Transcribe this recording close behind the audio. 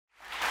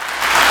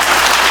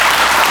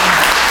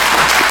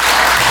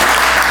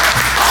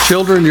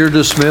Children, you're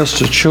dismissed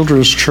to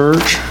Children's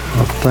Church,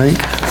 I think.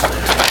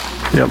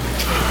 Yep.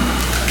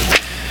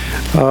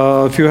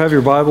 If you have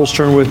your Bibles,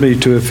 turn with me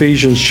to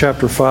Ephesians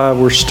chapter 5.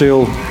 We're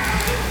still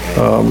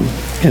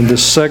in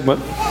this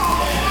segment.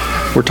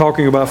 We're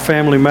talking about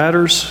family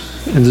matters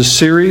in this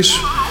series.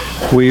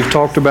 We've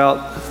talked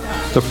about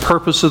the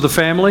purpose of the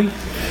family,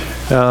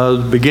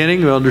 the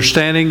beginning,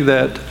 understanding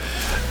that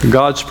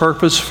God's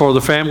purpose for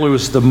the family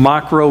was the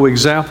micro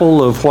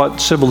example of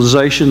what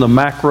civilization, the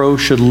macro,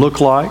 should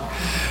look like.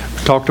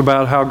 We talked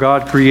about how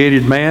God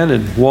created man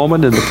and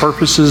woman and the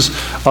purposes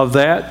of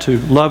that, to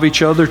love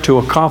each other, to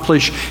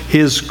accomplish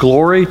His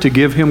glory, to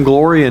give Him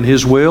glory and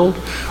His will.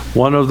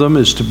 One of them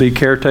is to be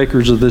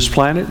caretakers of this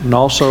planet, and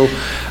also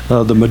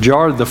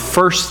the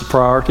first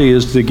priority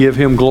is to give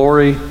Him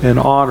glory and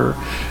honor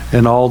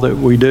in all that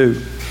we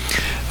do.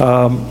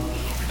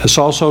 It's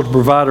also to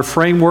provide a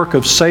framework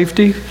of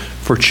safety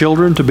for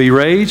children to be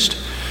raised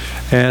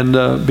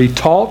and be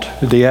taught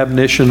the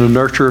admonition and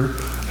nurture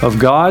of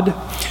God,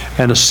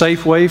 and a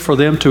safe way for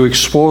them to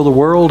explore the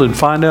world and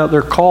find out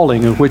their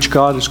calling in which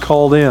God has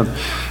called them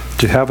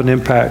to have an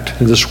impact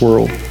in this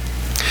world.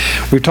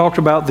 We've talked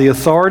about the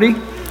authority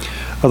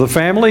of the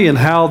family and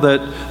how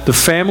that the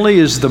family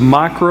is the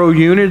micro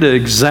unit, an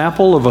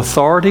example of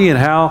authority, and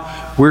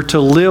how we're to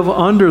live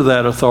under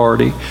that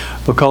authority,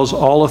 because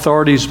all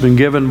authority has been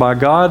given by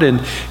God,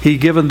 and He's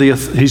given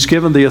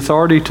the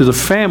authority to the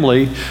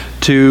family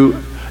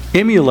to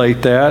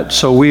emulate that,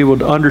 so we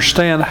would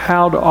understand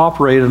how to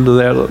operate under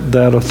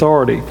that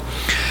authority.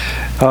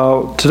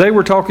 Today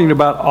we're talking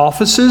about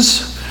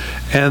offices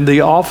and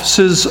the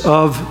offices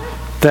of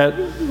that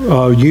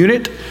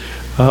unit.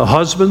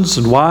 Husbands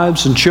and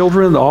wives and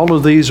children, all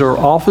of these are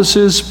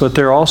offices, but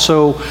they're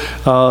also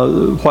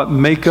what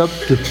make up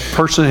the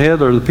personhood,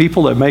 or the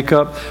people that make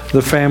up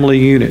the family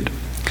unit.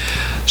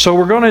 So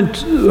we're going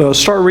to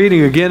start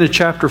reading again in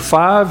chapter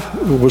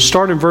 5. We'll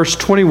start in verse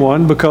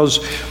 21, because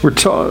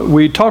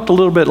we talked a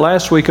little bit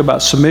last week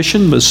about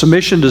submission, but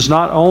submission is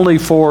not only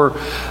for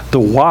the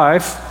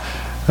wife,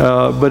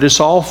 but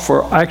it's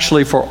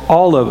actually for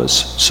all of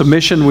us.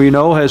 Submission, we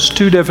know, has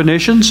two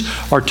definitions,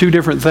 or two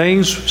different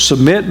things.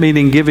 Submit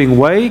meaning giving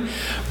way,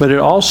 but it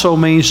also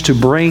means to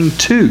bring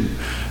to.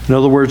 In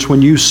other words,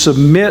 when you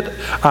submit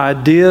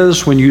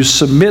ideas, when you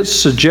submit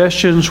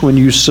suggestions, when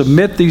you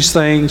submit these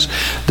things,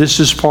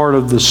 this is part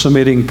of the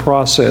submitting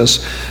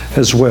process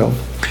as well.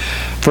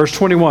 Verse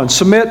 21,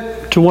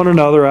 submit to one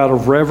another out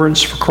of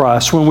reverence for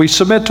Christ. When we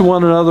submit to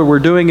one another, we're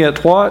doing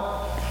it what?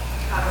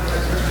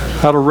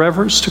 Out of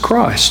reverence to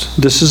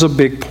Christ. This is a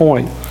big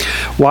point.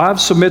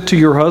 Wives, submit to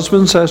your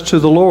husbands as to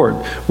the Lord.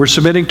 We're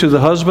submitting to the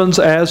husbands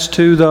as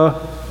to the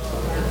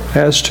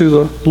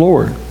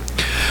Lord.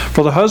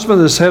 For the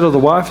husband is head of the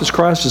wife, as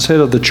Christ is head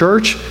of the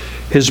church,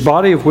 His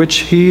body, of which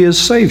He is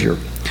Savior.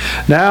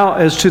 Now,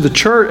 as the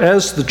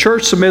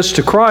church submits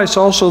to Christ,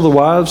 also the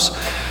wives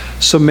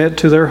submit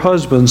to their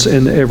husbands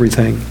in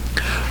everything.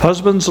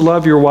 Husbands,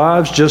 love your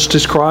wives just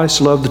as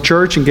Christ loved the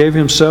church and gave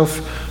Himself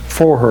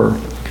for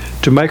her,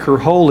 to make her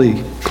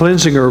holy,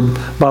 cleansing her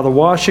by the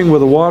washing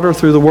with the water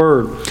through the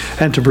Word,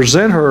 and to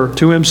present her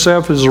to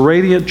Himself as a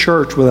radiant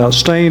church without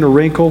stain or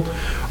wrinkle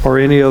or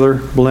any other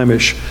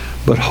blemish,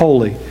 but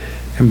holy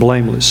and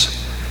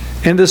blameless.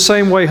 In the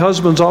same way,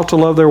 husbands ought to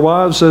love their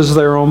wives as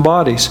their own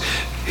bodies.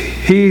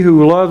 He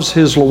who loves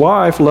his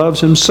wife loves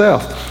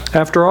himself.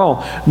 After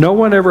all, no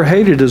one ever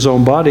hated his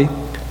own body,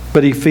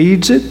 but he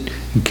feeds it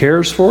and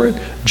cares for it,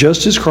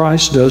 just as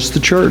Christ does the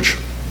church.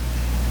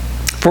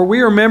 For we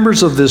are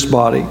members of this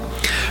body.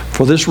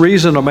 For this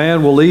reason, a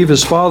man will leave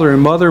his father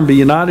and mother and be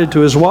united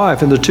to his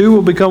wife, and the two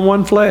will become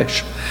one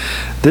flesh.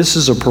 This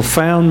is a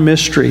profound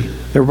mystery.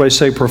 Everybody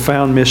say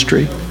profound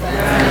mystery.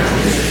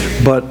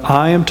 But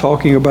I am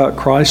talking about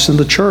Christ and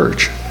the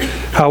church.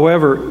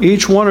 However,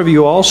 each one of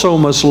you also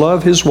must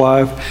love his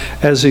wife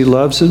as he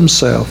loves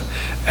himself,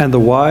 and the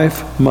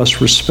wife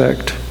must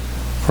respect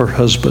her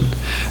husband.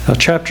 Now,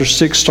 chapter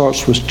 6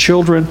 starts with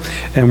children,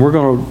 and we're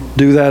going to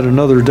do that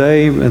another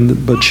day.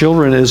 But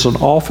children is an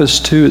office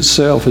to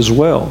itself as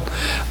well.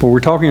 But we're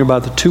talking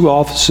about the two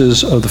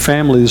offices of the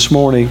family this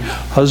morning,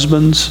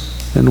 husbands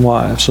and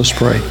wives. Let's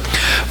pray.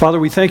 Father,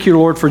 we thank you,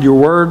 Lord, for your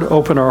word.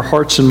 Open our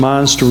hearts and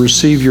minds to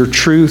receive your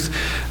truth,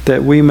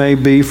 that we may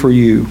be for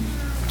you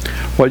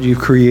what you've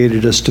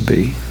created us to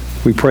be.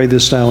 We pray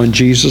this now in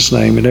Jesus'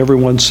 name. And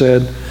everyone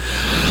said,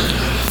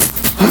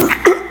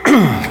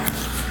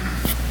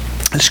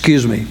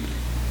 excuse me.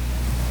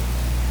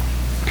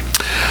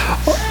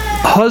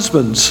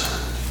 Husbands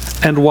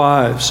and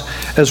wives.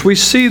 As we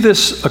see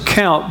this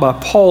account by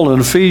Paul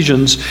in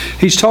Ephesians,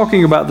 he's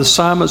talking about the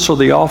assignments or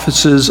the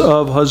offices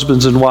of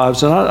husbands and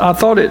wives. And I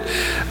thought it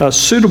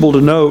suitable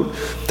to note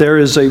there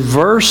is a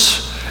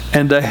verse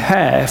and a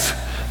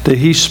half that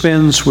he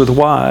spends with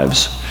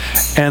wives,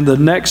 and the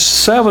next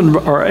 7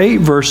 or 8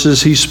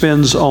 verses he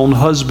spends on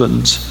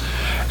husbands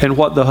and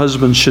what the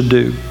husbands should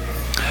do.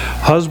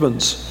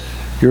 Husbands,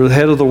 You're the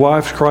head of the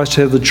wife, Christ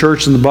head of the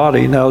church and the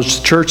body. Now, as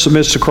the church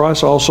submits to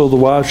Christ, also the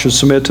wife should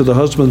submit to the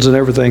husbands in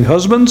everything.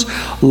 Husbands,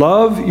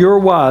 love your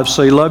wives.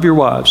 Say, love your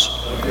wives.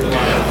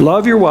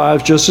 Love your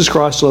wives just as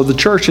Christ loved the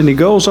church. And he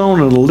goes on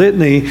in a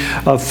litany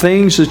of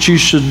things that you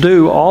should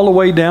do all the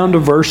way down to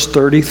verse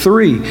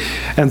 33.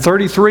 And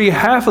 33,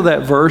 half of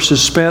that verse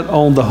is spent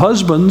on the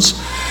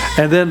husbands,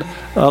 and then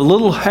a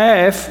little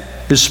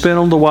half is spent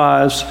on the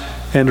wives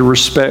and to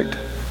respect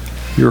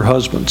your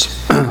husbands.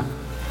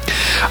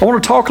 I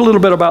want to talk a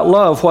little bit about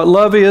love, what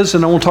love is,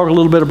 and I want to talk a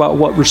little bit about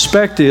what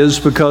respect is,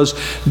 because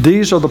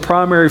these are the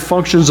primary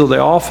functions of the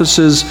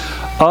offices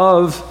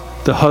of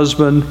the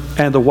husband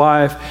and the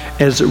wife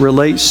as it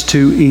relates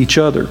to each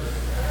other.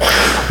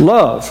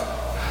 Love.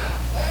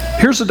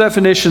 Here's a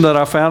definition that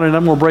I found, and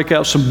I'm going to break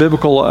out some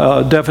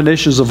biblical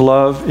definitions of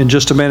love in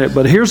just a minute,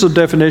 but here's a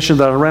definition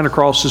that I ran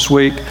across this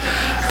week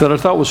that I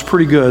thought was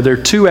pretty good. There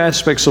are two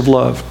aspects of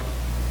love.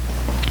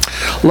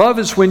 Love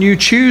is when you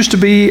choose to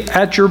be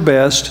at your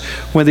best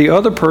when the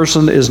other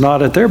person is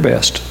not at their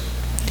best.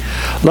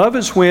 Love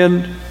is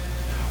when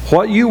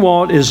what you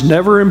want is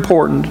never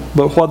important,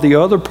 but what the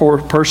other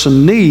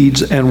person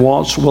needs and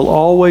wants will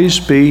always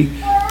be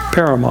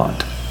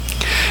paramount.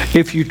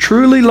 If you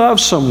truly love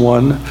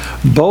someone,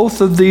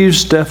 both of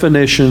these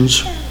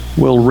definitions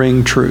will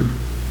ring true.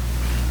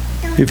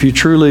 If you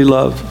truly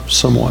love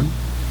someone,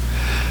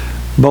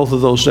 both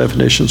of those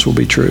definitions will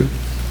be true.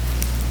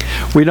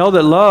 We know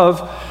that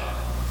love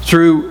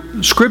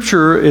through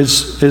Scripture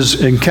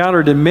is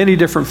encountered in many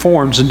different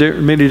forms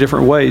and many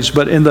different ways.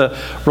 But in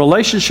the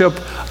relationship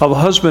of a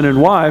husband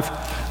and wife,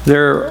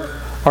 there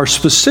are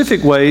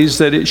specific ways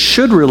that it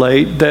should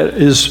relate that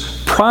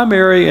is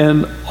primary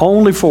and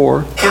only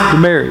for the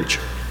marriage.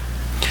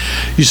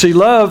 You see,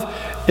 love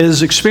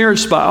is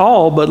experienced by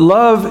all, but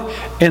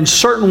love in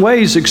certain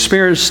ways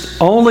experienced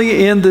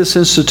only in this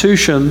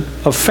institution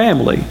of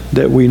family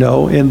that we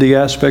know in the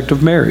aspect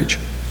of marriage.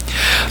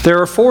 There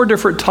are 4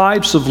 different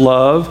types of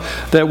love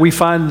that we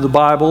find in the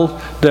Bible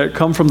that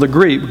come from the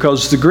Greek,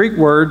 because the Greek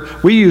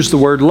word, we use the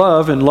word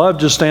love, and love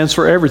just stands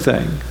for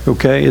everything,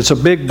 okay? It's a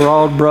big,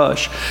 broad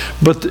brush.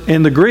 But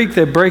in the Greek,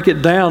 they break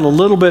it down a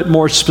little bit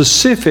more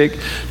specific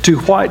to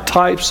what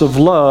types of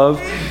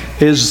love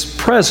is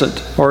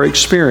present or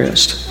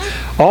experienced.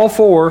 All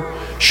 4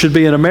 should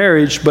be in a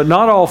marriage, but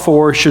not all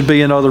 4 should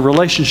be in other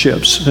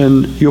relationships,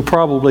 and you'll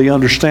probably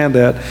understand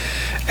that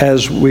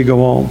as we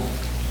go on.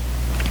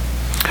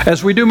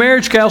 As we do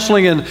marriage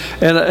counseling and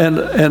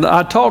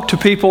I talk to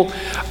people,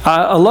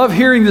 I love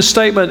hearing this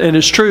statement, and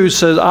it's true. It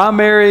says, I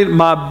married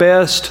my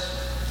best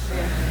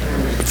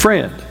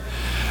friend.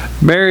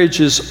 Marriage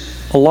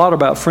is a lot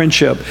about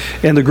friendship.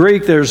 In the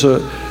Greek, there's a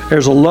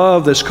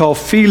love that's called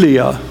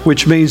philia,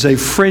 which means a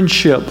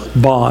friendship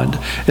bond.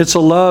 It's a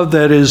love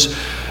that is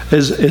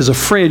a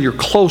friend, your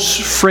close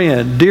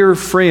friend, dear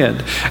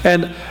friend.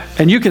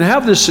 And you can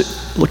have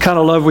this kind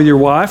of love with your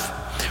wife,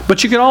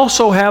 but you can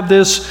also have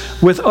this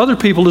with other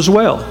people as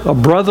well, a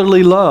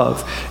brotherly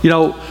love. You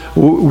know,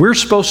 we're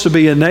supposed to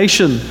be a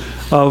nation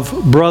of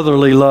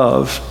brotherly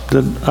love.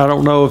 I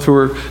don't know if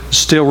we're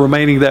still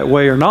remaining that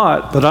way or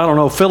not, but I don't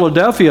know.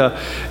 Philadelphia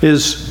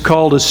is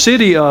called a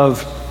city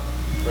of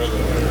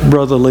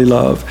brotherly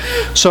love.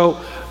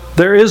 So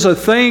there is a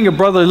thing of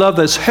brotherly love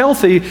that's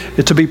healthy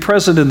to be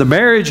present in the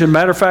marriage. And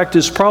matter of fact,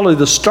 it's probably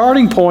the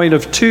starting point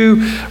of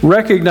 2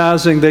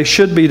 recognizing they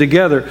should be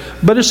together.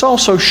 But it's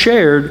also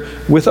shared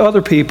with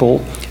other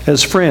people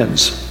as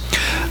friends.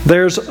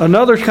 There's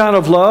another kind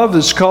of love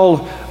that's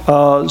called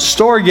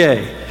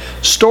storge.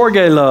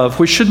 Storge love,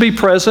 which should be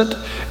present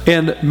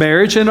in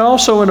marriage and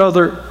also in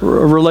other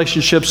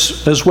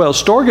relationships as well.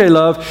 Storge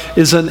love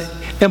is an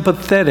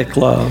empathetic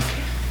love.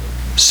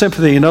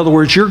 Sympathy. In other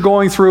words, you're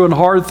going through a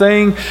hard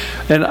thing,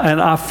 and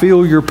I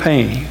feel your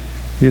pain.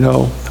 You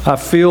know, I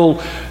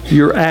feel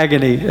your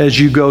agony as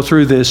you go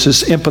through this.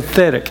 It's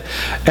empathetic.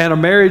 And a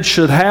marriage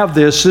should have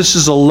this. This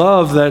is a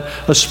love that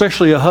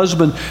especially a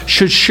husband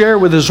should share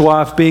with his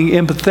wife, being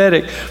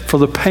empathetic for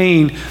the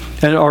pain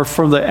or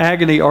from the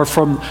agony or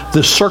from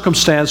the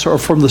circumstance or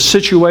from the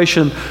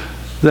situation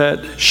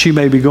that she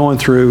may be going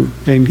through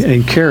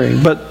and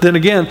carrying. But then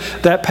again,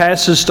 that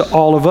passes to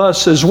all of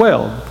us as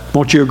well.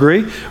 Won't you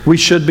agree? We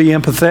should be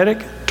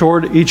empathetic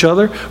toward each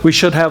other. We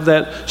should have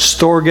that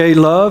storge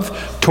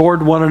love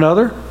toward one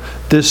another.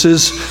 This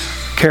is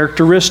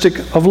characteristic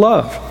of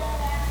love.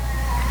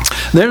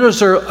 Then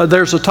there's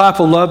a type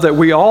of love that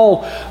we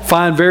all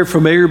find very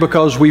familiar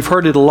because we've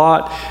heard it a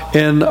lot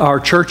in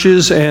our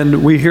churches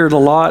and we hear it a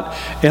lot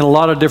in a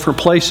lot of different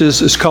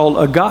places. It's called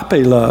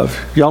agape love.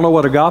 Y'all know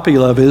what agape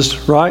love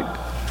is, right?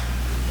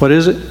 What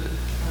is it?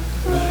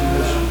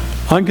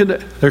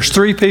 There's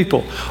 3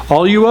 people.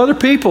 All you other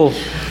people,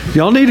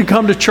 y'all need to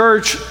come to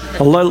church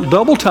a little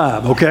double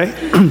time, okay?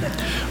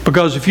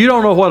 Because if you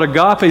don't know what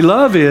agape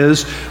love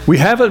is, we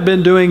haven't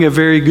been doing a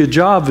very good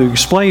job of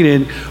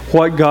explaining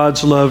what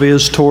God's love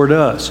is toward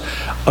us.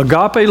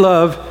 Agape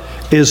love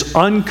is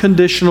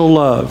unconditional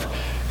love.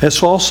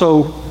 It's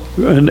also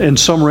in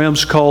some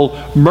realms called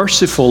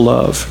merciful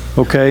love,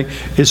 okay?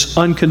 It's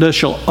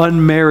unconditional,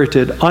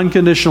 unmerited,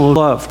 unconditional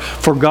love.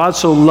 For God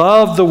so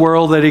loved the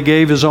world that He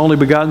gave His only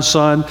begotten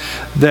Son,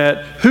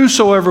 that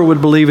whosoever would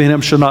believe in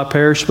Him shall not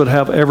perish but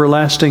have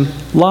everlasting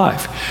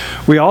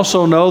life. We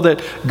also know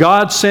that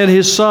God sent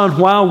His Son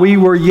while we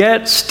were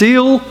yet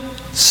still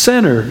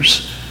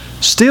sinners,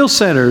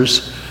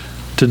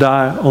 to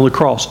die on the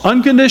cross.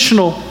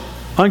 Unconditional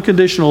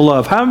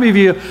love. How many of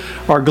you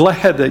are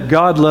glad that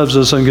God loves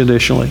us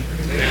unconditionally?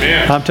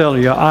 Amen. I'm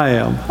telling you, I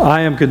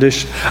am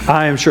conditional.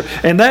 I am sure.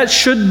 And that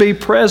should be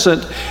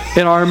present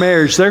in our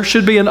marriage. There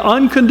should be an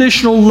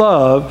unconditional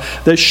love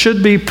that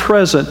should be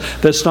present,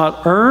 that's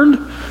not earned,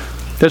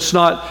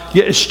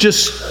 it's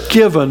just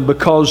given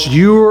because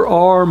you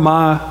are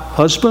my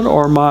husband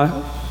or my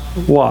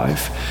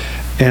wife.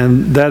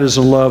 And that is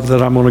a love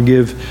that I'm going to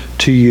give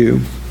to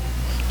you.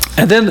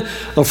 And then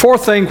the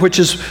fourth thing, which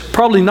is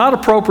probably not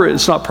appropriate,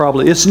 it's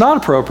not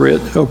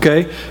appropriate,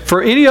 okay,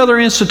 for any other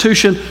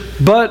institution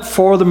but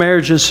for the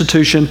marriage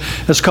institution,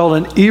 it's called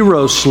an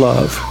eros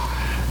love.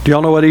 Do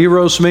y'all know what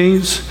eros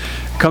means?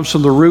 It comes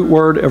from the root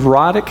word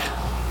erotic.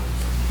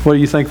 What do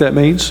you think that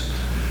means?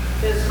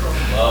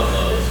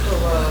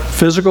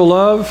 Physical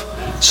love.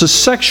 It's a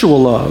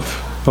sexual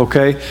love,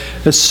 okay?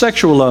 It's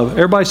sexual love.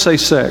 Everybody say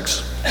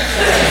sex.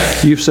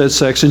 You've said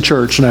sex in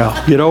church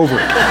now. Get over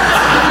it.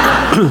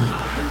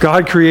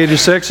 God created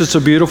sex. It's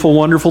a beautiful,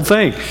 wonderful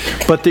thing.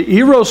 But the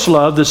eros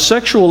love, the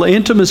sexual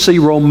intimacy,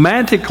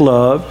 romantic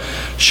love,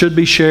 should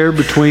be shared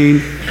between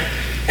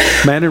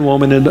man and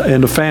woman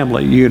in a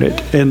family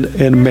unit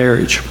in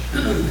marriage.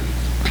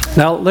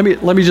 Now, let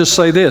me just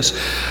say this.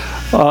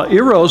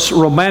 Eros,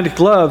 romantic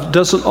love,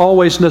 doesn't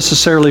always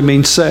necessarily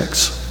mean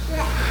sex.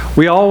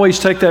 We always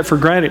take that for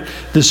granted.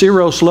 This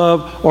eros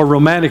love or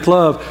romantic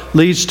love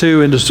leads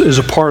to and is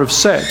a part of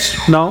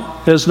sex. No,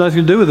 it has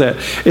nothing to do with that.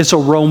 It's a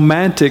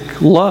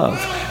romantic love.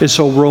 It's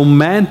a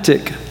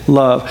romantic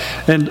love.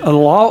 And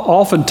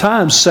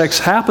oftentimes sex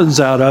happens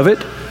out of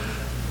it,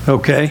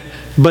 okay?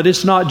 But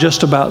it's not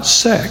just about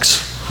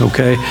sex.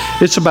 Okay,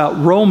 it's about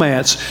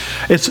romance.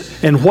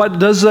 And what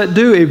does that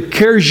do? It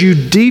carries you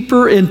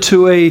deeper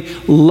into a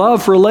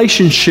love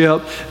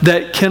relationship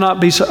that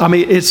cannot be.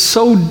 It's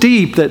so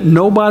deep that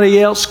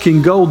nobody else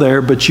can go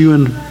there but you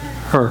and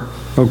her.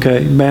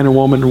 Okay, man and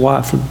woman and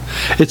wife.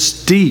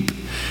 It's deep.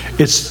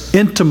 It's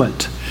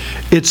intimate.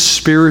 It's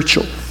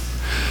spiritual.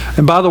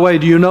 And by the way,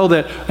 do you know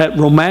that at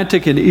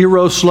romantic and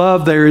eros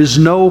love, there is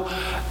no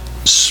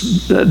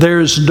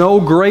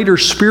greater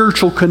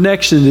spiritual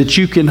connection that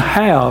you can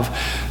have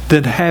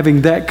than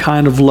having that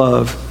kind of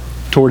love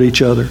toward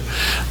each other.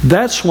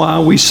 That's why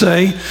we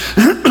say,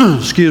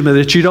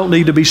 that you don't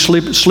need to be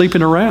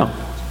sleeping around.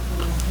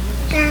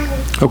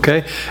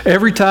 Okay?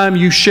 Every time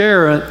you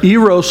share an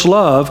eros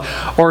love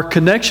or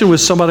connection with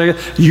somebody,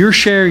 you're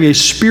sharing a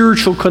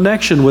spiritual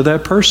connection with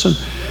that person.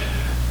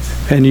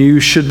 And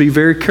you should be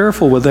very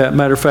careful with that.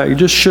 Matter of fact, you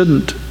just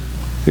shouldn't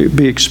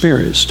be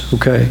experienced,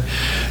 okay?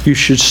 You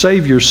should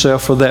save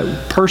yourself for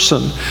that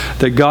person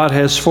that God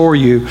has for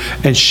you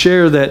and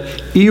share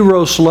that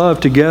eros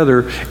love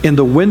together in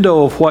the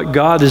window of what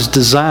God has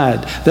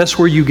designed. That's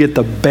where you get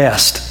the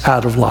best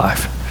out of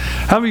life.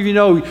 How many of you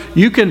know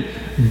you can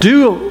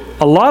do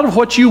a lot of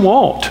what you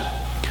want,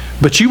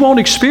 but you won't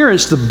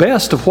experience the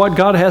best of what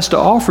God has to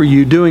offer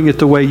you doing it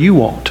the way you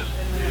want?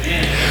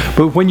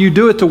 But when you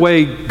do it the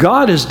way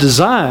God has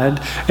designed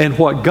and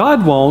what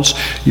God wants,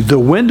 the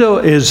window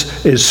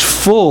is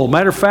full.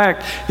 Matter of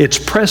fact, it's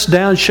pressed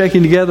down,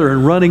 shaking together,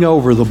 and running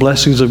over the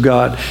blessings of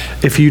God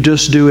if you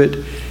just do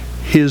it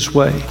His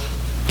way.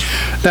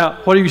 Now,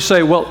 what do you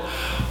say? Well,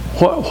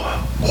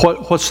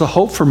 what's the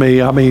hope for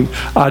me?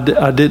 I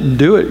didn't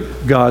do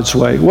it God's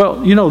way.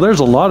 Well, there's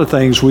a lot of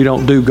things we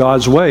don't do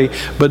God's way.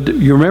 But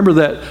you remember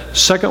that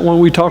second one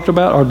we talked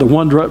about, or the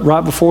one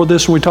right before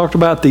this one we talked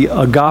about, the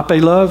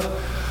agape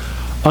love?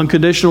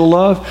 Unconditional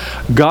love.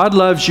 God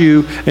loves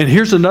you. And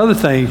here's another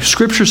thing.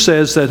 Scripture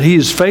says that He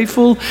is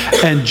faithful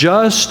and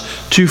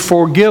just to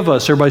forgive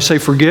us. Everybody say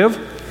forgive.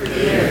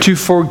 To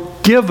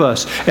forgive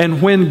us.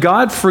 And when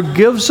God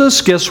forgives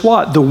us, guess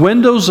what? The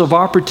windows of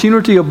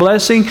opportunity of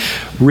blessing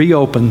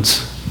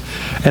reopens.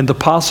 And the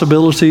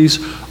possibilities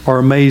are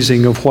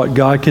amazing of what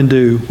God can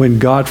do when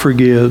God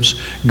forgives,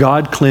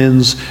 God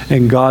cleanses,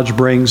 and God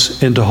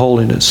brings into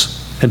holiness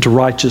and to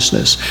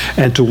righteousness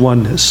and to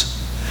oneness.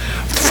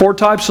 4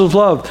 types of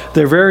love.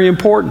 They're very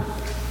important.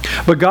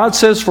 But God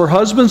says for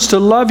husbands to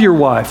love your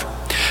wife.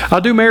 I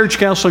do marriage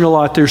counseling a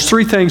lot. There's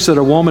 3 things that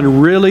a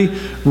woman really,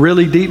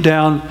 really deep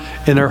down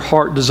in her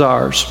heart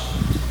desires.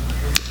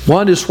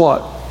 One is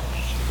what?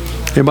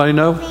 Anybody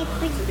know?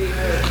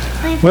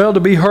 Well, to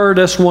be heard,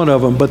 that's one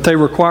of them. But they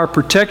require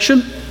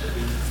protection,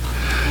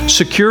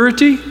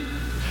 security,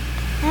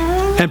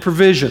 and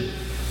provision.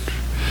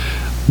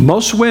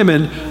 Most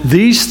women,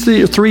 these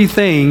 3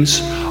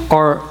 things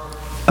are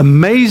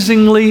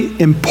amazingly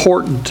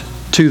important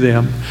to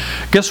them.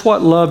 Guess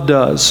what love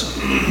does?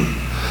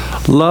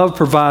 Love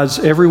provides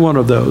every one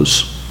of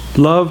those.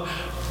 Love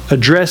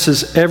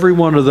addresses every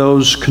one of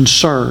those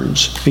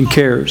concerns and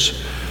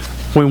cares.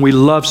 When we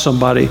love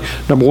somebody,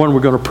 number one,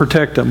 we're going to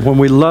protect them. When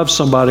we love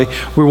somebody,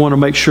 we want to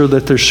make sure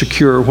that they're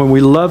secure. When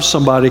we love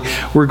somebody,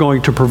 we're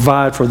going to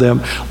provide for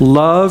them.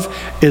 Love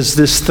is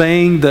this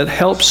thing that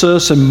helps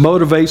us and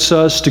motivates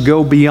us to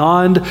go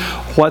beyond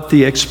what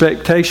the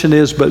expectation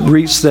is, but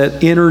reach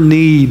that inner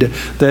need,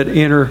 that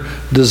inner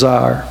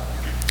desire.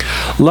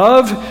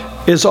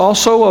 Love is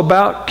also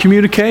about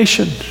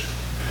communication.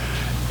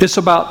 It's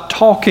about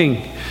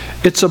talking.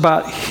 It's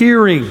about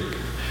hearing.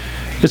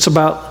 It's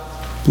about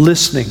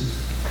listening.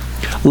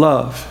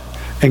 Love.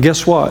 And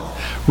guess what?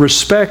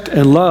 Respect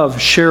and love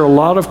share a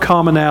lot of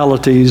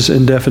commonalities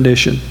in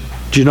definition.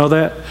 Do you know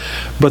that?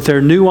 But there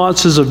are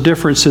nuances of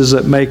differences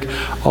that make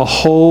a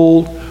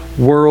whole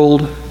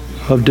world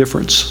of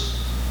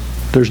difference.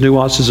 There's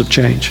nuances of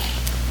change.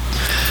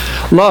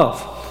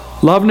 Love.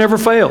 Love never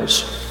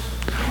fails.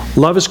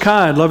 Love is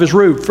kind. Love is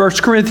rude. 1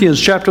 Corinthians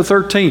chapter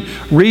 13.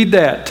 Read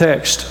that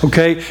text,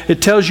 okay?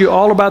 It tells you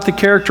all about the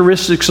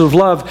characteristics of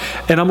love.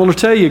 And I'm going to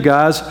tell you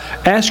guys,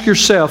 ask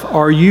yourself,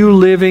 are you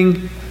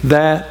living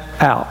that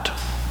out?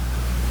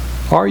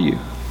 Are you?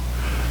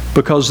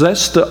 Because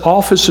that's the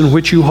office in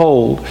which you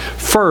hold.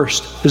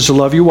 First is to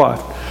love your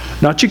wife.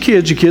 Not your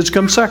kids. Your kids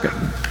come second.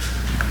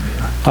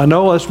 I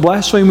know that's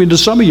blasphemy to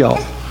some of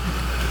y'all.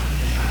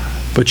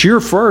 But your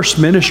first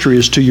ministry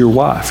is to your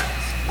wife.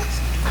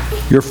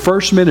 Your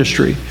first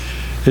ministry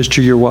is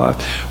to your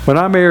wife. When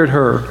I married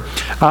her,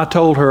 I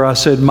told her, I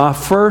said, my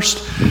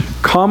first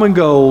common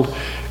goal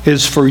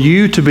is for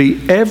you to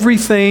be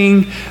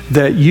everything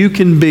that you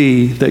can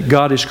be that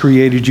God has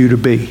created you to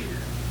be.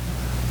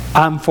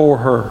 I'm for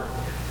her.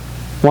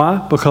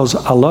 Why? Because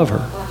I love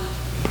her.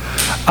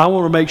 I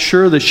want to make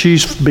sure that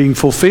she's being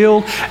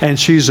fulfilled and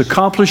she's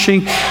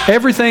accomplishing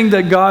everything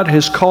that God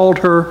has called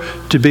her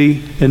to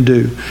be and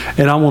do.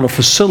 And I want to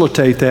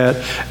facilitate that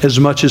as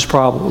much as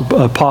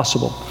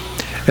possible.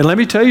 And let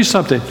me tell you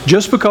something.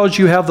 Just because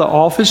you have the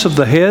office of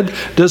the head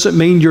doesn't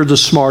mean you're the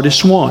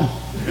smartest one.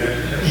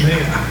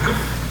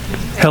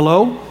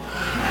 Hello?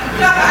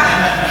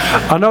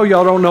 I know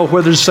y'all don't know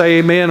whether to say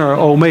amen or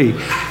oh me.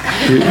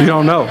 You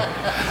don't know.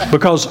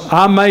 Because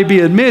I may be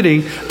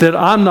admitting that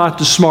I'm not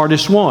the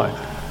smartest one.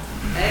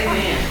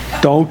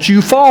 Amen. Don't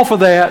you fall for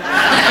that.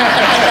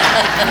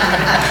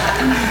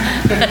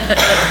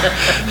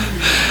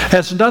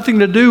 Has nothing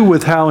to do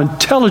with how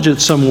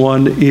intelligent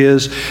someone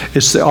is.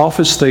 It's the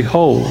office they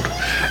hold.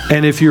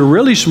 And if you're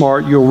really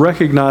smart, you'll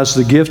recognize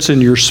the gifts in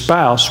your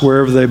spouse,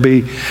 wherever they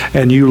be,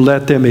 and you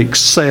let them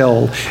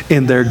excel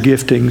in their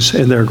giftings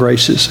and their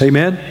graces.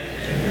 Amen?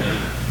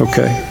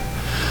 Okay.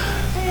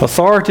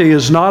 Authority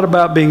is not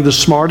about being the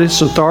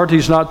smartest. Authority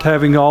is not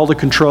having all the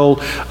control.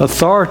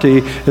 Authority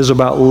is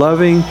about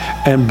loving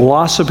and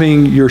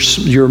blossoming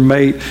your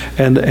mate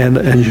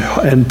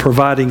and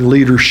providing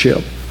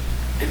leadership.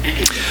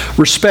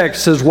 Respect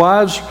says,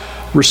 wives,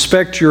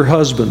 respect your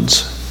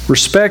husbands.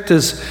 Respect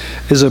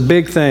is a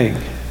big thing.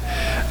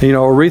 You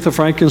know, Aretha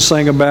Franklin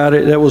sang about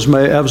it. That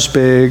was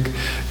big,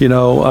 you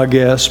know, I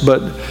guess.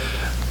 But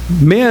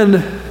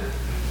men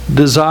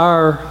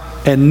desire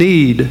and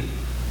need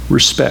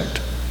respect.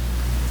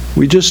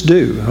 We just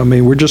do. I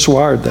mean, we're just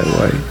wired that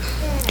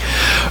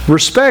way.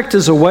 Respect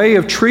is a way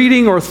of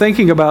treating or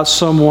thinking about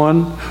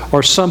someone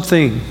or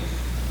something.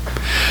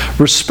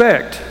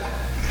 Respect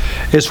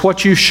is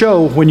what you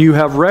show when you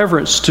have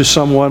reverence to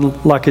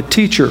someone, like a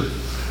teacher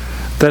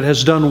that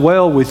has done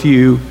well with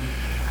you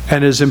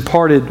and has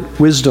imparted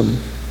wisdom.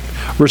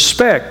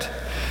 Respect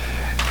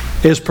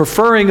is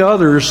preferring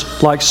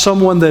others like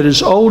someone that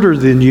is older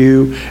than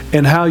you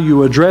and how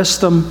you address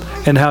them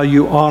and how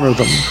you honor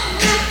them.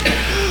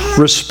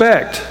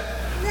 Respect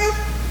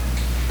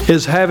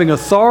is having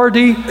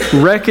authority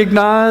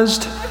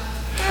recognized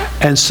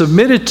and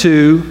submitted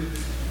to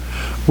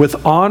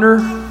with honor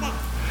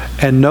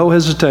and no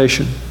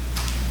hesitation.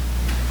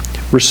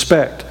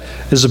 Respect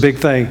is a big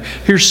thing.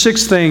 Here's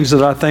 6 things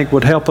that I think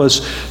would help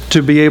us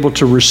to be able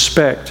to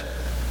respect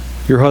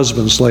your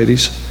husbands,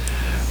 ladies.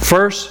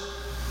 First,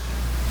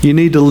 you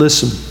need to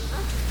listen.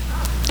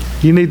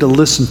 You need to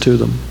listen to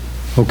them,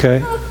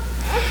 okay?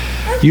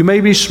 You may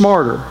be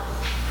smarter,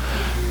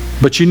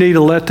 but you need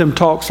to let them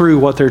talk through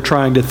what they're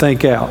trying to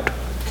think out.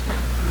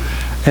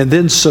 And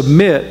then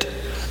submit,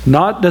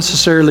 not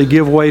necessarily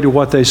give way to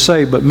what they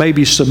say, but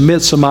maybe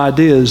submit some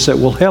ideas that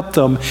will help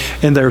them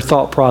in their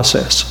thought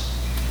process.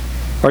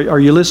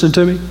 Are you listening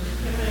to me?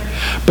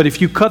 But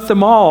if you cut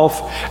them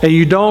off and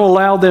you don't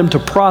allow them to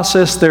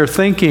process their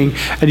thinking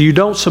and you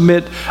don't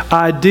submit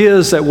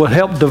ideas that will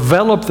help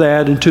develop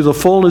that into the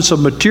fullness of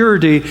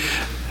maturity,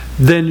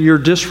 then you're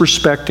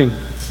disrespecting.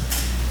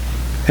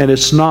 And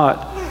it's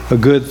not a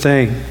good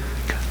thing.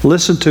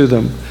 Listen to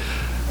them.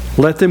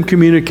 Let them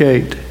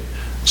communicate.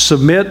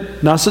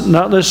 Submit, not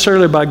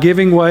necessarily by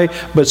giving way,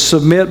 but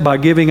submit by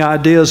giving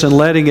ideas and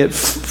letting it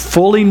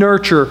fully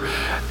nurture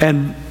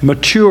and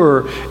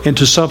mature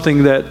into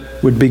something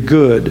that would be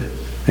good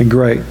and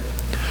great.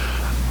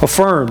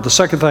 Affirm. The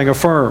second thing,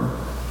 affirm.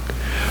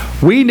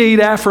 We need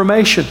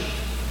affirmation.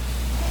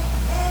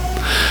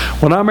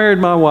 When I married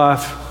my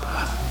wife,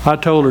 I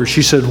told her,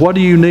 she said, what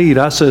do you need?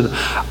 I said,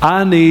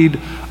 I need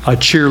a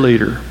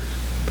cheerleader.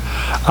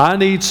 I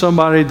need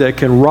somebody that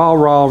can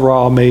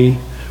rah me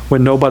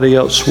when nobody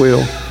else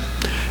will.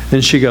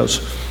 And she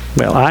goes,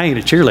 well, I ain't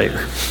a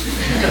cheerleader.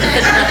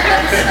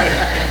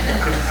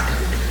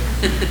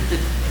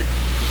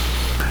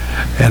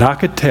 And I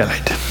could tell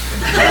it.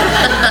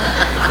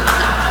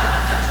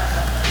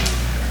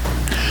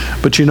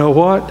 But you know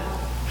what?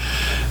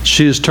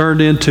 She has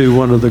turned into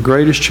one of the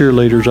greatest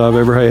cheerleaders I've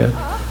ever had.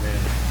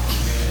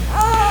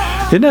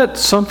 Isn't that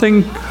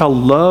something, how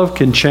love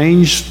can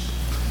change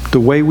the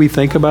way we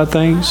think about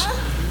things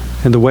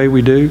and the way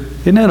we do?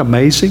 Isn't that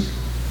amazing?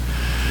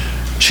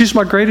 She's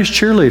my greatest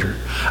cheerleader.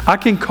 I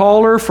can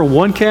call her from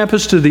one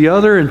campus to the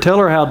other and tell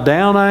her how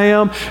down I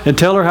am and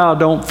tell her how I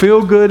don't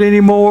feel good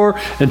anymore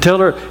and tell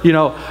her,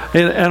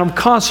 and I'm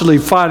constantly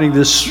fighting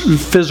this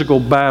physical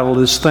battle,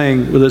 this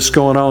thing that's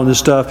going on and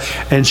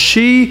stuff. And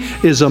she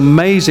is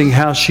amazing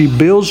how she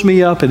builds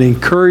me up and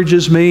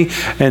encourages me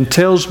and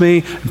tells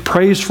me, and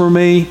prays for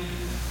me.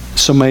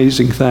 It's an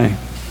amazing thing.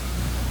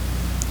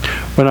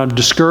 When I'm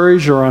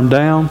discouraged or I'm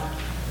down,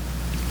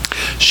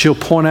 she'll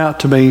point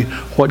out to me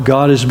what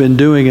God has been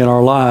doing in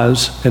our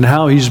lives and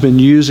how He's been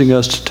using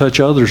us to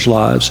touch others'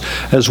 lives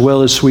as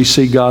well as we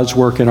see God's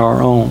work in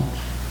our own.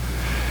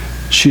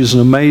 She's an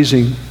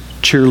amazing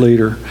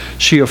cheerleader.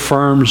 She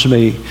affirms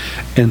me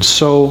in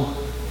so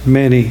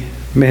many,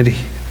 many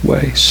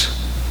ways.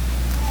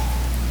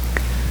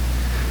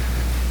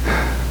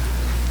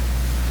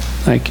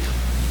 Thank you.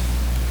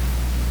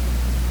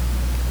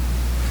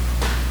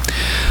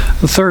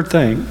 The third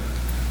thing,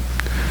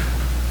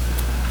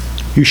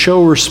 you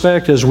show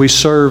respect as we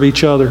serve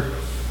each other.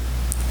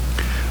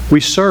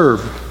 We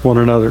serve one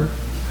another.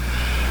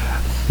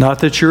 Not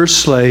that you're a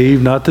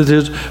slave,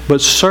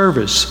 but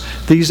service.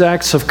 These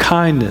acts of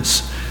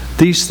kindness.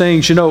 These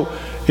things,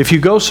 if you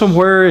go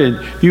somewhere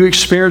and you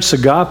experience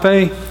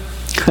agape,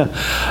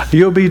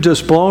 you'll be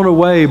just blown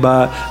away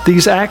by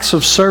these acts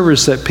of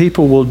service that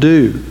people will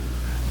do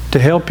to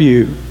help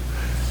you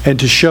and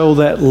to show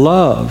that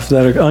love,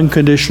 that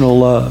unconditional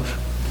love.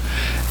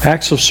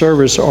 Acts of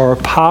service are a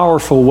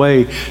powerful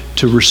way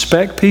to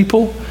respect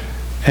people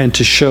and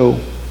to show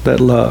that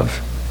love.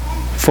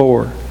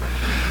 4,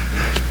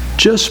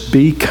 just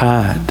be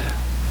kind.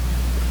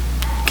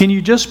 Can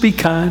you just be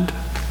kind?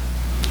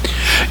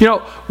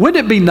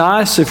 Wouldn't it be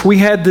nice if we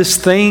had this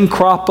thing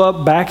crop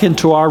up back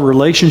into our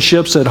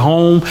relationships at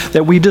home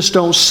that we just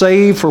don't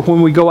save for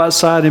when we go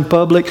outside in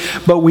public,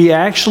 but we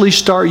actually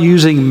start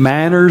using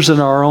manners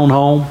in our own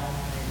home?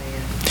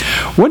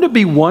 Wouldn't it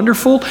be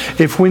wonderful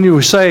if when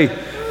you say,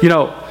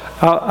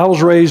 I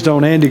was raised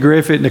on Andy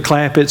Griffith and the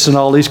Clampetts and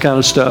all these kind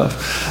of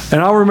stuff.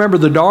 And I remember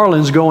the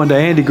Darlings going to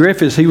Andy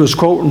Griffith. He was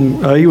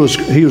quoting, he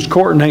was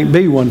courting Hank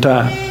B one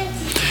time.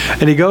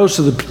 And he goes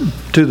to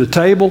the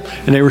table,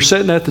 and they were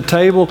sitting at the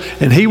table,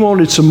 and he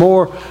wanted some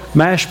more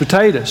mashed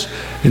potatoes.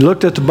 He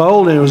looked at the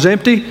bowl, and it was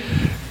empty.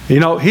 He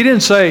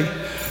didn't say,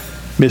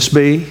 Miss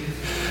B,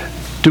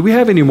 do we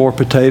have any more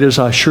potatoes?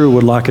 I sure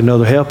would like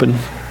another helping.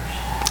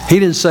 He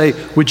didn't say,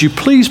 would you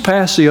please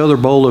pass the other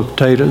bowl of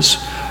potatoes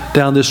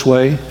down this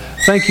way?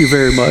 Thank you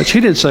very much.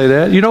 He didn't say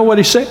that. You know what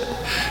he said?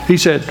 He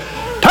said,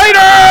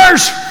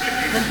 taters!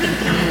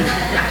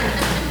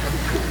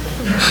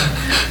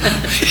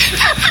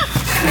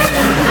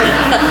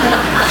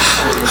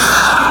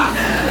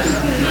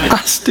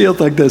 I still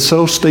think that's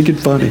so stinking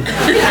funny.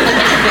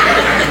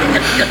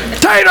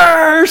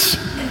 Taters!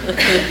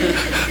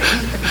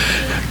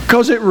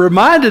 Because it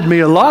reminded me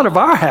a lot of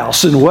our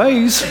house in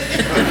ways,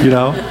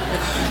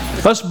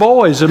 Us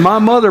boys, and my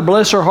mother,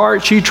 bless her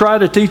heart, she tried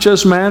to teach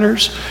us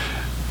manners.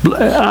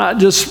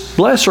 Just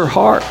bless her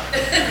heart,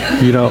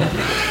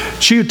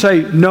 She would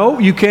say, no,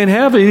 you can't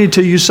have any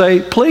until you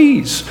say,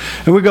 please.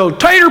 And we go,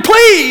 tater,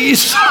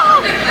 please.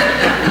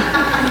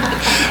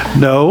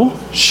 No,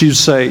 she'd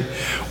say,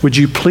 would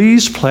you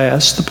please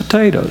pass the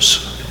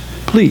potatoes?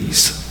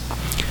 Please.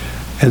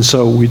 And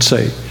so we'd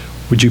say,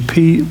 would you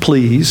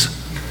please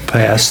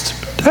pass?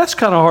 That's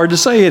kind of hard to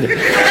say, isn't it?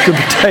 The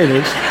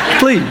potatoes,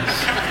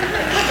 please.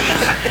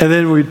 And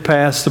then we'd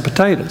pass the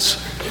potatoes.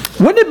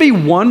 Wouldn't it be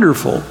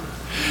wonderful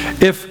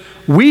if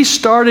we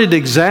started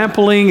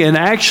exempling and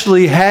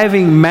actually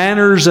having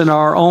manners in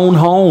our own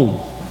home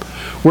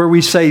where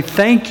we say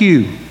thank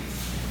you?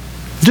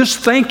 Just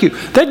thank you.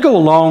 That'd go a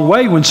long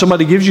way. When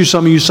somebody gives you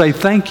something, you say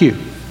thank you.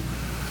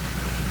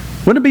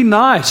 Wouldn't it be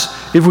nice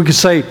if we could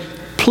say,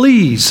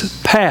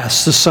 please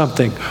pass to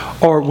something,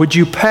 or would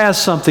you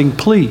pass something,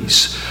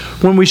 please?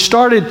 When we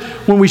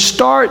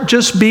start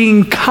just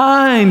being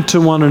kind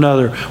to one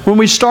another, when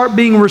we start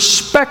being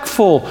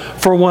respectful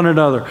for one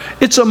another,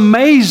 it's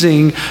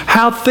amazing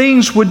how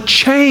things would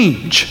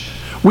change.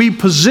 We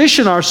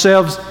position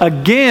ourselves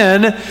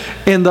again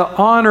in the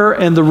honor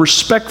and the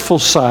respectful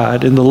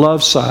side, in the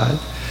love side,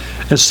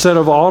 instead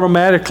of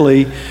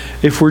automatically,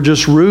 if we're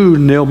just rude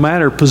and ill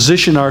mannered,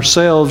 position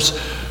ourselves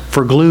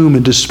for gloom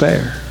and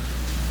despair.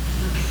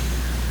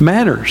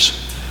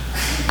 Manners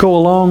go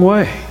a long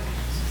way.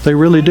 They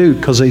really do,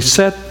 because they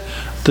set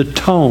the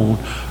tone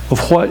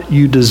of what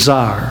you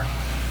desire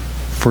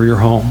for your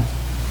home.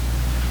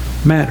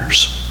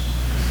 Matters.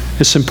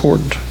 It's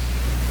important.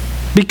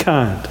 Be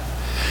kind.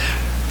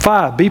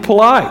 5, be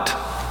polite.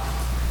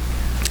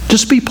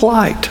 Just be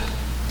polite.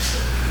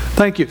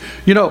 Thank you.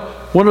 You know,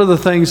 one of the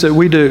things that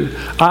we do,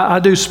 I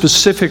do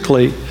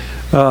specifically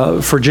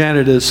for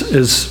Janet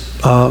is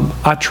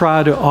I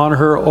try to honor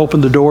her,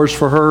 open the doors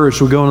for her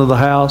as we go into the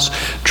house,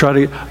 try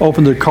to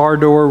open the car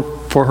door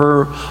for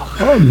her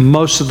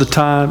most of the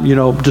time, you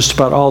know, just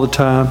about all the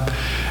time.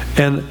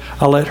 And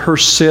I let her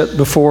sit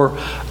before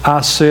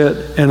I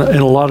sit in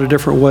a lot of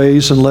different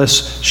ways,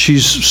 unless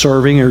she's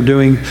serving or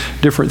doing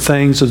different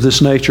things of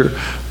this nature.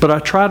 But I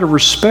try to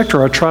respect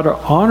her. I try to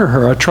honor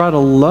her. I try to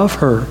love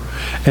her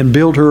and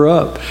build her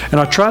up. And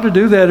I try to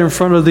do that in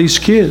front of these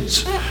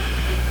kids.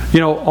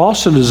 You know,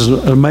 Austin is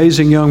an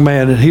amazing young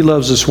man, and he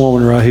loves this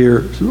woman right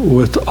here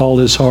with all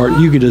his heart.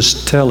 You can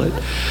just tell it.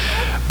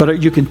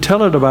 But you can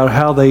tell it about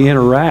how they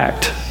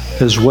interact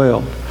as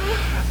well,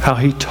 how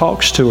he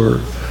talks to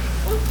her,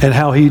 and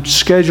how he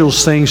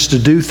schedules things to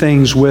do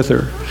things with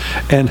her.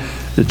 And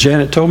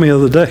Janet told me the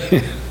other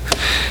day,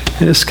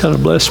 and this kind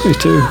of blessed me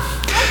too.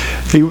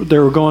 They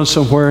were going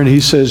somewhere, and he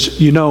says,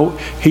 you know,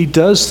 he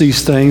does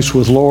these things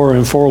with Laura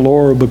and for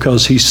Laura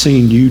because he's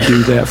seen you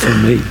do that for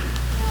me.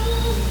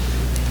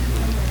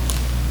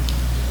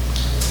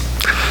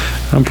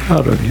 I'm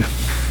proud of you.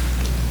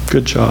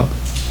 Good job.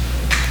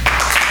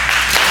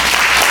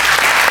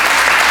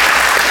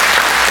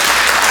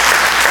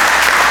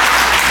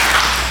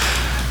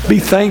 Be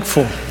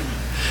thankful.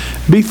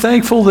 Be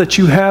thankful that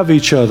you have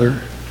each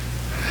other.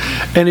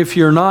 And if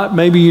you're not,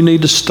 maybe you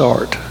need to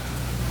start.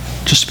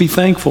 Just be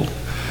thankful,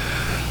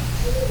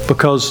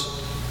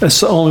 because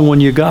that's the only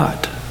one you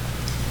got.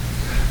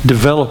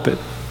 Develop it.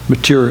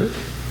 Mature it.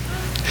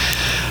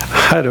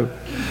 I had a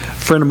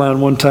friend of mine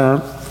one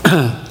time,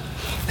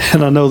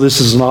 and I know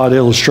this is an odd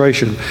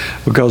illustration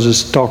because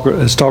it's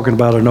talking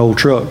about an old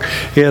truck.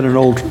 He had an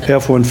old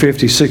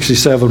F-150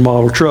 67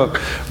 model truck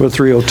with a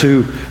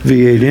 302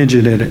 V8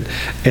 engine in it.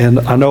 And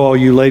I know all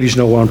you ladies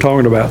know what I'm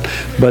talking about.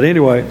 But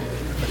anyway,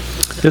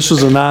 this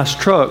was a nice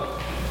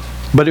truck.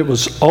 But it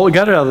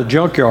got it out of the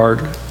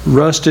junkyard,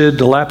 rusted,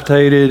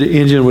 dilapidated,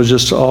 engine was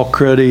just all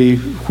cruddy,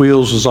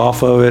 wheels was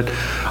off of it,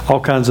 all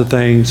kinds of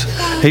things.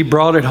 He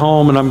brought it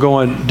home, and I'm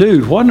going,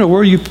 dude, what in the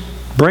world are you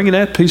bringing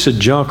that piece of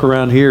junk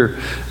around here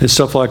and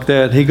stuff like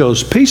that? And he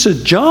goes, piece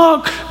of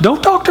junk?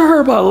 Don't talk to her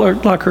about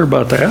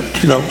that,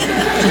 you know,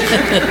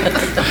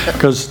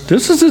 because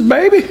this is his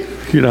baby,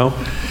 you know.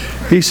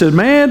 He said,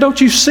 man,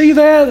 don't you see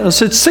that? I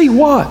said, see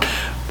what?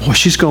 Boy,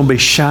 she's going to be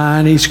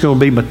shiny. It's going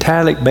to be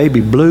metallic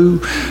baby blue.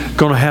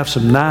 Going to have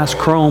some nice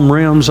chrome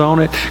rims on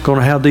it. Going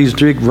to have these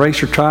big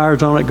racer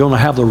tires on it. Going to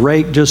have the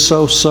rake just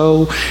so.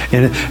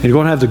 And you're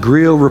going to have the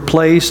grill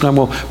replaced. And I'm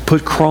going to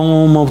put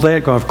chrome over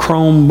that. Going to have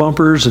chrome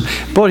bumpers. And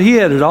boy, he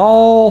had it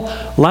all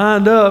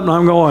lined up. And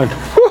I'm going,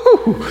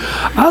 whoo,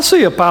 I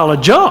see a pile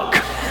of junk.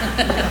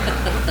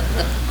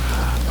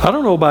 I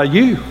don't know about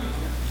you.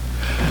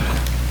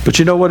 But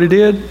you know what he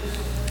did?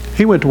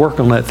 He went to work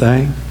on that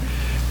thing.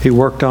 He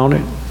worked on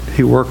it.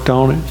 He worked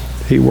on it.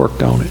 He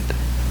worked on it.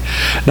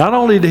 Not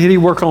only did he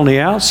work on the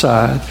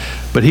outside,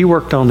 but he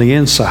worked on the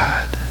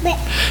inside.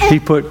 He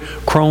put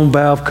chrome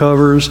valve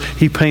covers.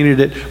 He painted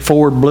it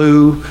forward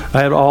blue.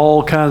 I had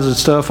all kinds of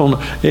stuff on.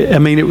 I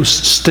mean, it was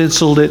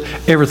stenciled,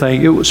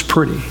 everything. It was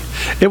pretty.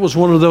 It was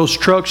one of those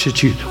trucks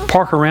that you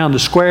park around the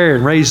square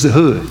and raise the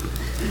hood.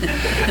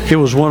 It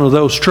was one of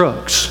those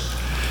trucks.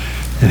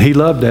 And he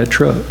loved that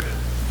truck.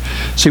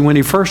 See, when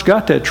he first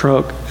got that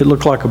truck, it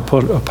looked like a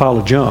pile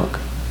of junk,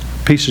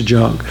 piece of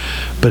junk.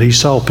 But he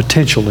saw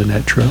potential in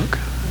that truck.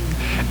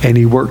 And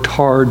he worked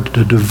hard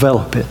to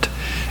develop it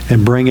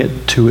and bring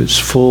it to its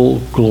full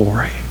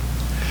glory.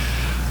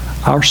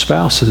 Our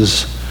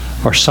spouses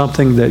are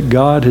something that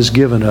God has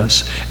given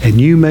us. And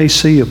you may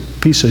see a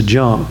piece of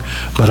junk,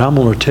 but I'm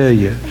going to tell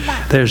you,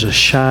 there's a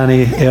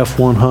shiny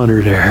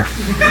F-100 there.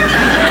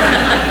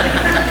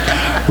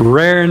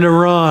 Raring to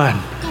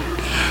run.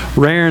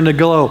 Raring to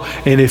glow.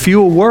 And if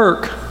you'll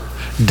work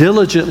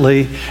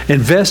diligently,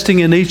 investing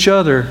in each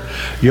other,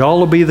 y'all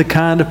will be the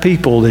kind of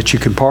people that you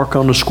can park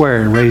on the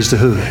square and raise the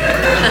hood.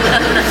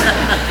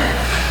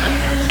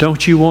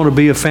 Don't you want to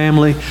be a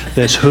family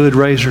that's hood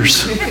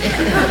raisers?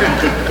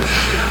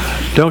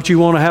 Don't you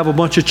want to have a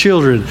bunch of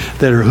children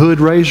that are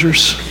hood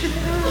raisers?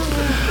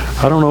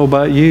 I don't know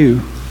about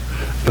you,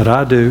 but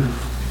I do.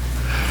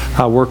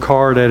 I work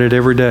hard at it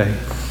every day.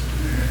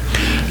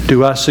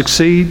 Do I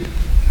succeed?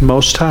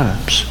 Most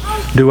times.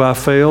 Do I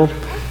fail?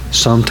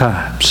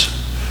 Sometimes.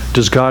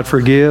 Does God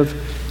forgive?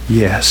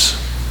 Yes.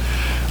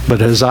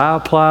 But as I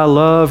apply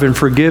love and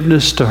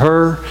forgiveness to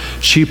her,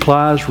 she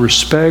applies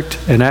respect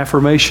and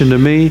affirmation to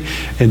me,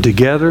 and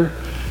together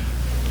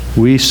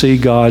we see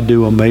God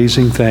do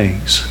amazing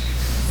things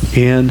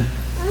in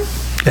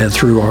and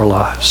through our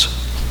lives.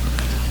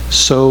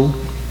 So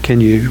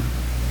can you.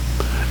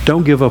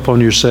 Don't give up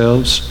on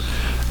yourselves.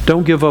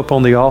 Don't give up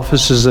on the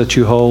offices that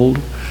you hold.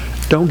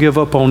 Don't give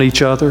up on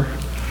each other.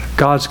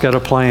 God's got a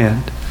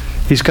plan.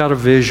 He's got a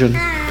vision.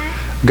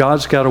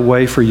 God's got a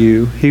way for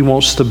you. He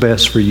wants the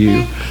best for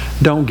you.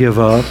 Don't give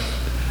up.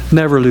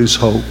 Never lose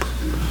hope.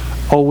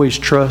 Always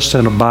trust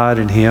and abide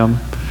in Him.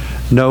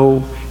 Know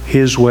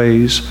His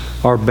ways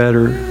are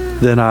better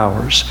than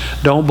ours.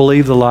 Don't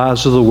believe the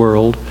lies of the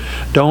world.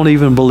 Don't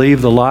even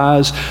believe the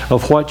lies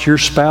of what your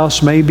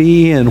spouse may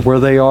be in where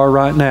they are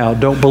right now.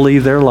 Don't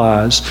believe their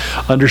lies.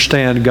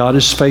 Understand God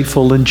is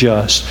faithful and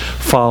just.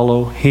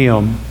 Follow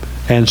Him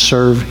and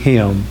serve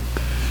Him,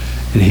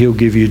 and He'll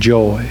give you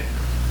joy.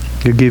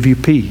 He'll give you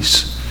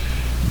peace,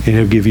 and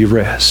He'll give you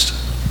rest.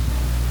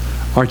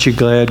 Aren't you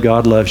glad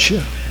God loves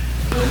you?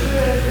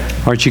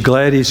 Aren't you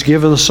glad He's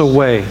given us a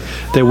way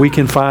that we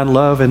can find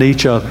love in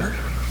each other?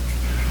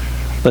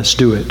 Let's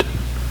do it.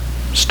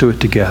 Let's do it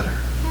together.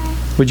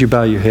 Would you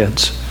bow your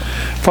heads?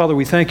 Father,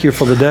 we thank You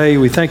for the day.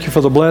 We thank You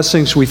for the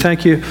blessings. We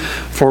thank You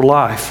for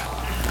life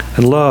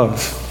and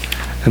love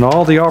and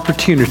all the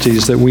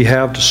opportunities that we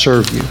have to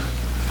serve You.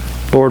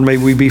 Lord, may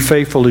we be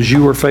faithful as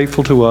You are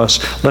faithful to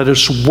us. Let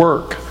us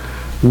work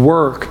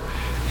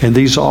in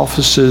these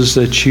offices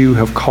that You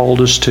have called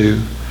us to,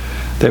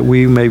 that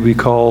we may be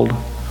called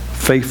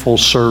faithful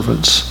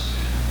servants,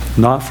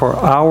 not for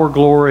our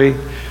glory,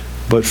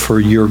 but for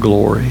Your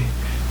glory.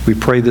 We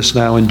pray this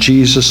now in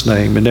Jesus'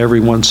 name, and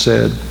everyone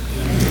said,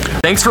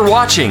 Thanks for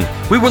watching.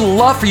 We would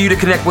love for you to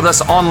connect with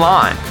us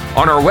online.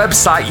 On our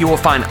website, you will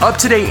find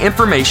up-to-date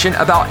information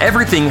about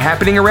everything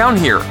happening around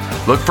here.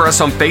 Look for us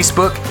on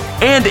Facebook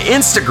and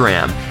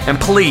Instagram, and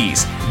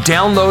please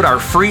download our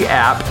free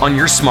app on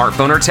your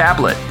smartphone or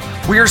tablet.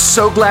 We are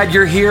so glad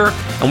you're here,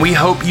 and we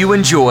hope you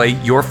enjoy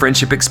your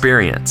friendship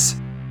experience.